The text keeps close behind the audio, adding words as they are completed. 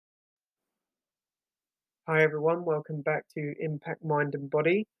Hi everyone, welcome back to Impact Mind and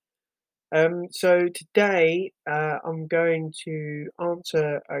Body. So today I'm going to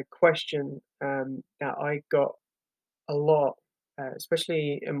answer a question that I got a lot,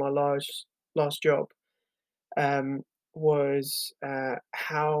 especially in my last job, um, was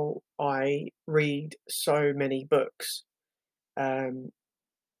how I read so many books. Um,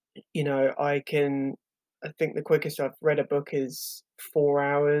 I think the quickest I've read a book is 4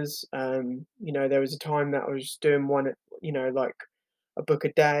 hours. There was a time that I was doing like a book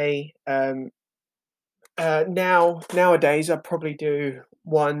a day. Nowadays, I probably do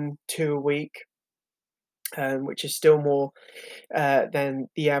one, two a week, which is still more than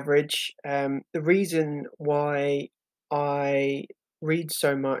the average. The reason why I read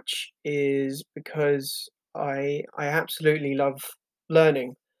so much is because I absolutely love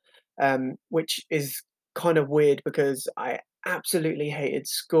learning, which is kind of weird because I absolutely hated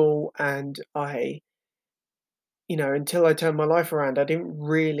school and until I turned my life around, I didn't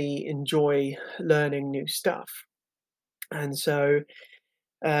really enjoy learning new stuff. And so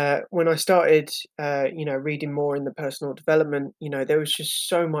when I started, reading more in the personal development, there was just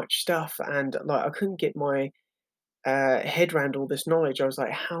so much stuff, and like I couldn't get my head around all this knowledge. I was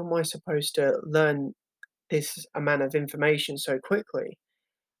like, how am I supposed to learn this amount of information so quickly?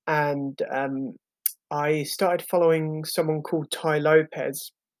 And I started following someone called Ty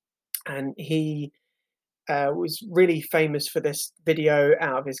Lopez, and he was really famous for this video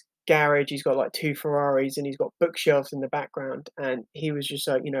out of his garage. He's got like two Ferraris and he's got bookshelves in the background. And he was just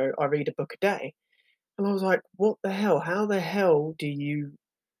like, I read a book a day. And I was like, what the hell? How the hell do you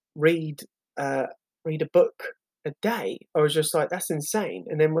read uh, read a book a day? I was just like, that's insane.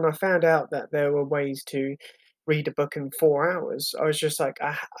 And then when I found out that there were ways to read a book in 4 hours, I was just like,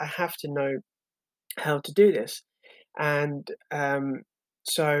 I have to know how to do this. And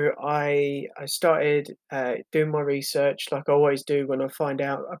so I started doing my research like I always do when I find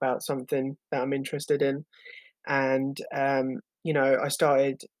out about something that I'm interested in, and I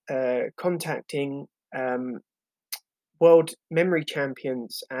started contacting um, world memory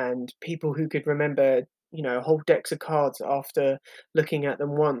champions and people who could remember whole decks of cards after looking at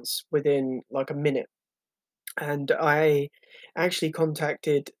them once within like a minute. And I actually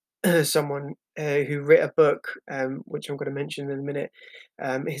contacted someone who wrote a book, which I'm going to mention in a minute.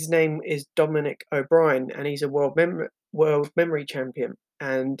 His name is Dominic O'Brien, and he's a world memory champion.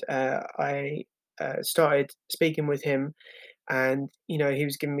 And I started speaking with him, and he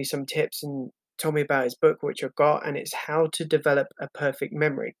was giving me some tips and told me about his book, which I've got, and it's How to Develop a Perfect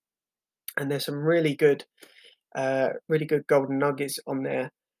Memory. And there's some really good golden nuggets on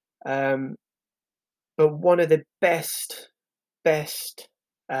there. Um, but one of the best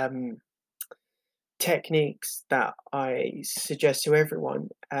um, techniques that I suggest to everyone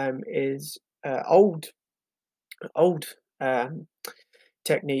is old um,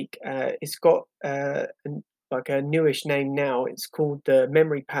 technique. It's got like a newish name now. It's called the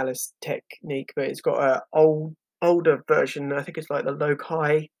Memory Palace technique, but it's got a older version. I think it's like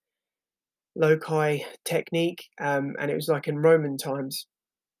the Loci technique, and it was like in Roman times.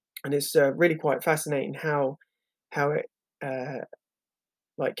 And it's really quite fascinating how it uh,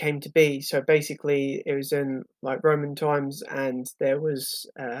 like came to be. So basically, it was in like Roman times, and there was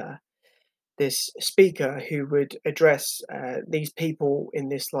this speaker who would address these people in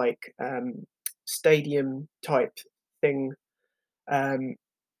this like stadium type thing. Um,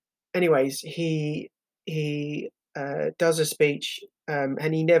 Anyways, he does a speech,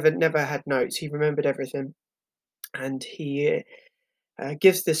 and he never had notes. He remembered everything, and he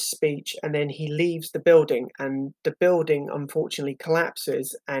gives this speech, and then he leaves the building, and the building unfortunately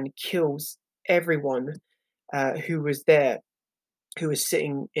collapses and kills everyone who was there, who was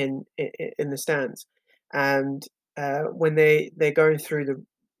sitting in the stands. And when they're going through the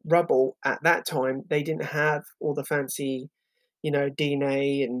rubble at that time, they didn't have all the fancy,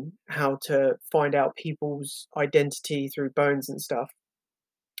 DNA and how to find out people's identity through bones and stuff.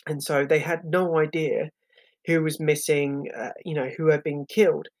 And so they had no idea who was missing, who had been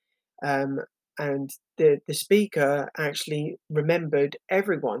killed. Um, and the speaker actually remembered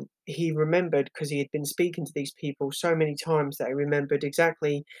everyone. He remembered because he had been speaking to these people so many times that he remembered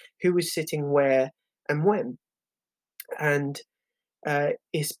exactly who was sitting where and when. And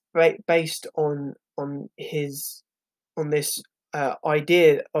it's based on this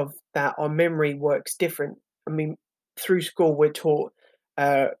idea of that our memory works different. I mean, through school we're taught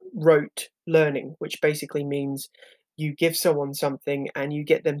rote learning, which basically means you give someone something and you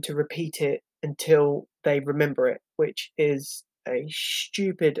get them to repeat it until they remember it, which is a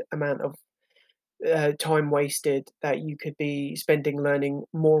stupid amount of time wasted that you could be spending learning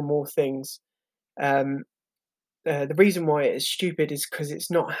more and more things. the reason why it is stupid is because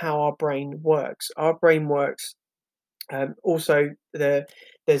it's not how our brain works. Our brain works. Also,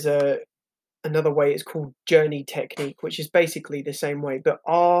 there's another way. It's called journey technique, which is basically the same way. But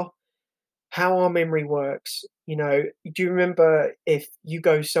our how our memory works. Do you remember if you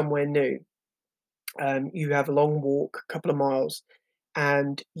go somewhere new, you have a long walk, a couple of miles,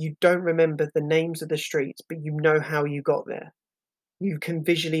 and you don't remember the names of the streets, but you know how you got there. You can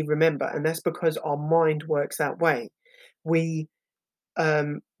visually remember, and that's because our mind works that way. We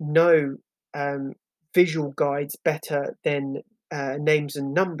know um, visual guides better than names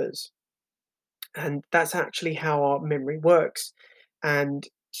and numbers, and that's actually how our memory works. And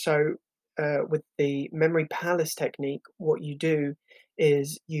so, with the memory palace technique, what you do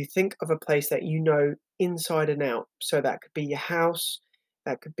is you think of a place that you know inside and out. So that could be your house,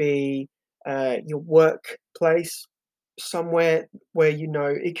 that could be your workplace, somewhere where you know.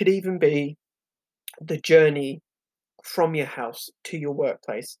 It could even be the journey from your house to your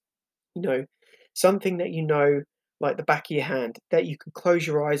workplace. You know, something that you know like the back of your hand, that you can close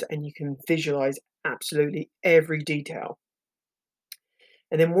your eyes and you can visualize absolutely every detail.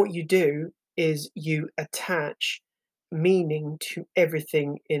 And then what you do is you attach meaning to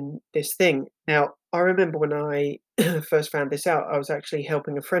everything in this thing. Now, I remember when I first found this out, I was actually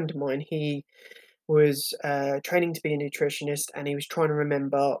helping a friend of mine. He was training to be a nutritionist and he was trying to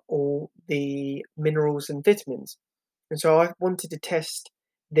remember all the minerals and vitamins. And so I wanted to test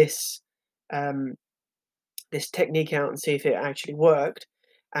this um, this technique out and see if it actually worked.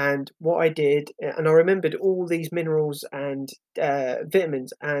 And what I did, and I remembered all these minerals and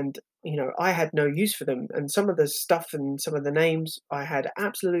vitamins, and I had no use for them. And some of the stuff and some of the names, I had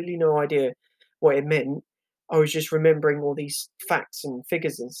absolutely no idea what it meant. I was just remembering all these facts and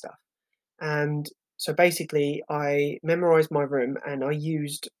figures and stuff. And so basically, I memorized my room and I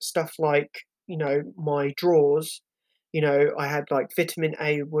used stuff like, my drawers. I had like vitamin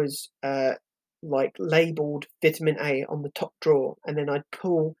A was like labeled vitamin A on the top drawer, and then I'd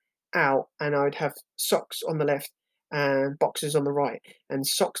pull out and I'd have socks on the left and boxes on the right. And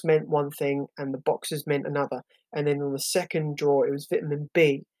socks meant one thing and the boxes meant another. And then on the second drawer, it was vitamin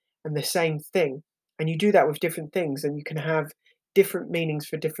B and the same thing. And you do that with different things, and you can have different meanings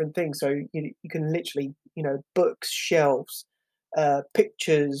for different things. So you can literally, books, shelves,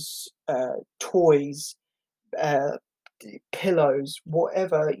 pictures, toys, uh, pillows,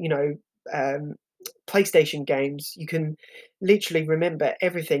 whatever, um, PlayStation games. You can literally remember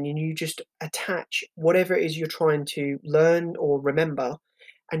everything, and you just attach whatever it is you're trying to learn or remember,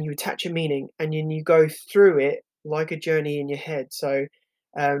 and you attach a meaning, and then you go through it like a journey in your head. So,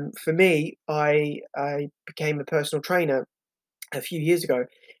 for me, I became a personal trainer a few years ago,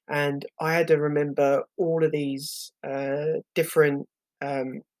 and I had to remember all of these different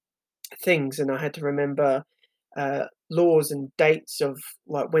um, things, and I had to remember laws and dates of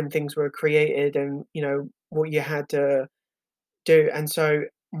like when things were created, and what you had to do. And so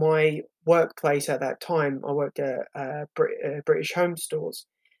my workplace at that time, I worked at British Home Stores.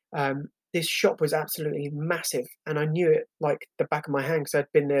 This shop was absolutely massive, and I knew it like the back of my hand because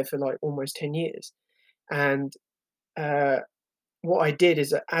I'd been there for like almost 10 years. And uh, what I did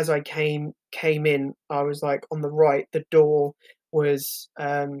is that as I came in, I was like on the right. The door was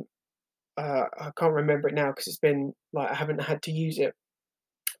I can't remember it now because it's been like I haven't had to use it,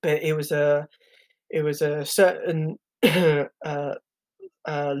 but it was a certain law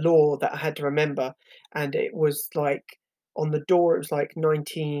that I had to remember, and it was like on the door it was like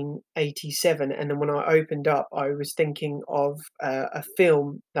 1987, and then when I opened up, I was thinking of a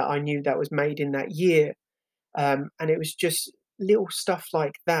film that I knew that was made in that year, and it was just little stuff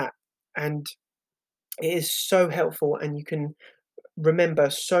like that, and it is so helpful, and you can remember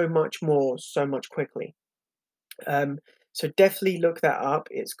so much more so much quickly. Um, so definitely look that up.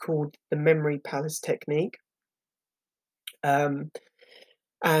 It's called the Memory Palace Technique. Um,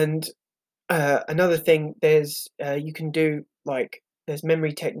 and another thing, there's you can do like there's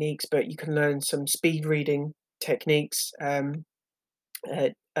memory techniques, but you can learn some speed reading techniques. Uh,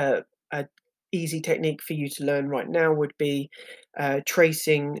 uh, a easy technique for you to learn right now would be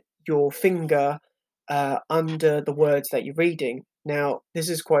tracing your finger under the words that you're reading. Now, this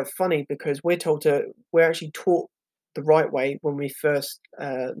is quite funny because we're actually taught the right way when we first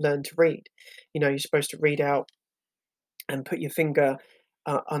learn to read. You're supposed to read out and put your finger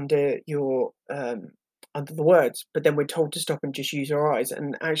under the words, but then we're told to stop and just use our eyes.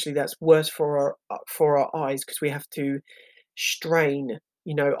 And actually, that's worse for our eyes because we have to strain.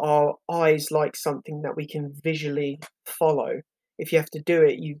 Our eyes like something that we can visually follow. If you have to do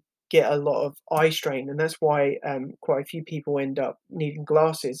it, you get a lot of eye strain, and that's why quite a few people end up needing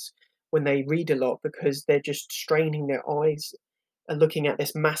glasses when they read a lot because they're just straining their eyes and looking at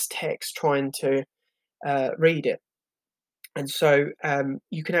this mass text trying to read it. And so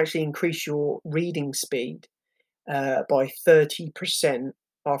you can actually increase your reading speed by 30%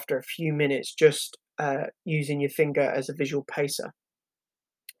 after a few minutes just using your finger as a visual pacer.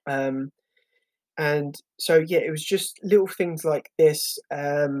 Um, and so, yeah, it was just little things like this.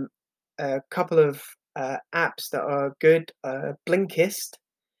 A couple of apps that are good. Blinkist,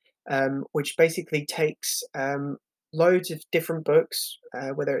 which basically takes loads of different books,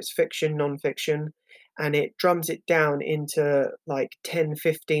 whether it's fiction, non-fiction, and it drums it down into like 10,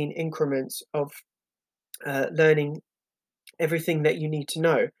 15 increments of learning everything that you need to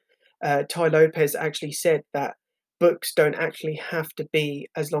know. Ty Lopez actually said that books don't actually have to be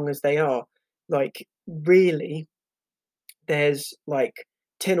as long as they are. Like, really, there's like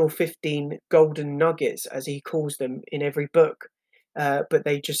 10 or 15 golden nuggets, as he calls them, in every book. But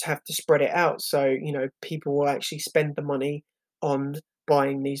they just have to spread it out. So, people will actually spend the money on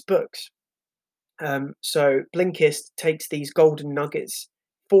buying these books. So Blinkist takes these golden nuggets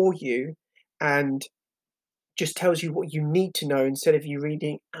for you and just tells you what you need to know instead of you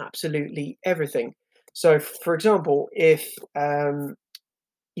reading absolutely everything. So, for example, if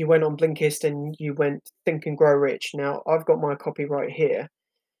you went on Blinkist and you went Think and Grow Rich. Now, I've got my copy right here,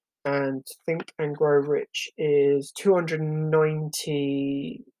 and Think and Grow Rich is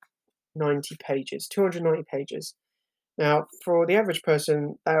 290 pages. 290 pages. Now, for the average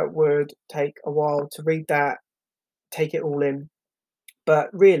person, that would take a while to read that, take it all in. But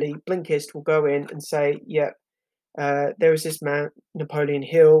really, Blinkist will go in and say, yeah, there was this man, Napoleon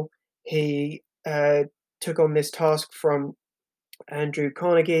Hill. He took on this task from Andrew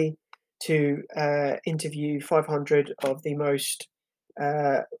Carnegie to interview 500 of the most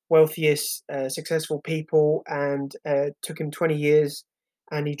wealthiest, successful people, and took him 20 years.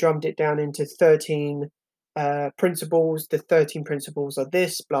 And he drummed it down into 13 principles. The 13 principles are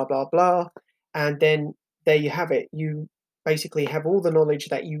this, blah, blah, blah. And then there you have it. You basically have all the knowledge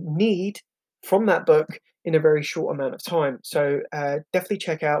that you need from that book in a very short amount of time. So definitely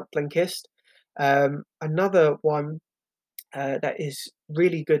check out Blinkist. Another one that is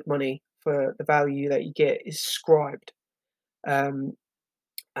really good money for the value that you get is Scribed. Um,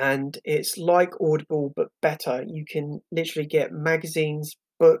 and it's like Audible but better. You can literally get magazines,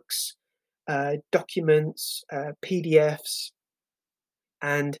 books, documents, PDFs,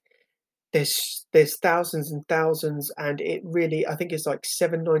 and there's thousands and thousands, and it really, I think it's like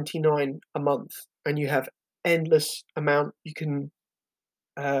 $7.99 a month, and you have endless amount. You can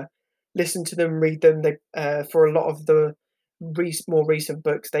uh, listen to them, read them. They for a lot of the more recent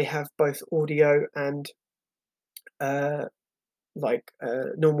books, they have both audio and uh,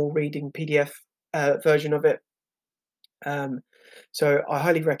 normal reading PDF version of it. So I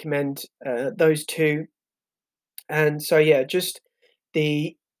highly recommend those two. And so, yeah, just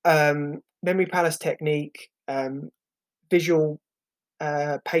the Memory Palace technique, visual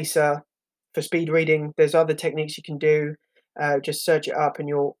pacer for speed reading. There's other techniques you can do. Just search it up and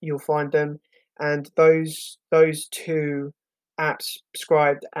you'll find them. And those two apps,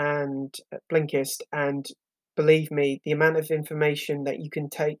 Scribed and Blinkist, and believe me, the amount of information that you can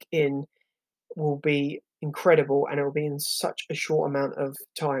take in will be incredible, and it will be in such a short amount of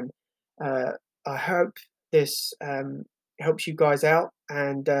time. Uh, I hope this helps you guys out,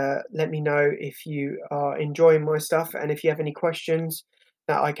 and let me know if you are enjoying my stuff, and if you have any questions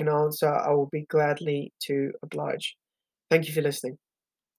that I can answer, I will be gladly to oblige. Thank you for listening.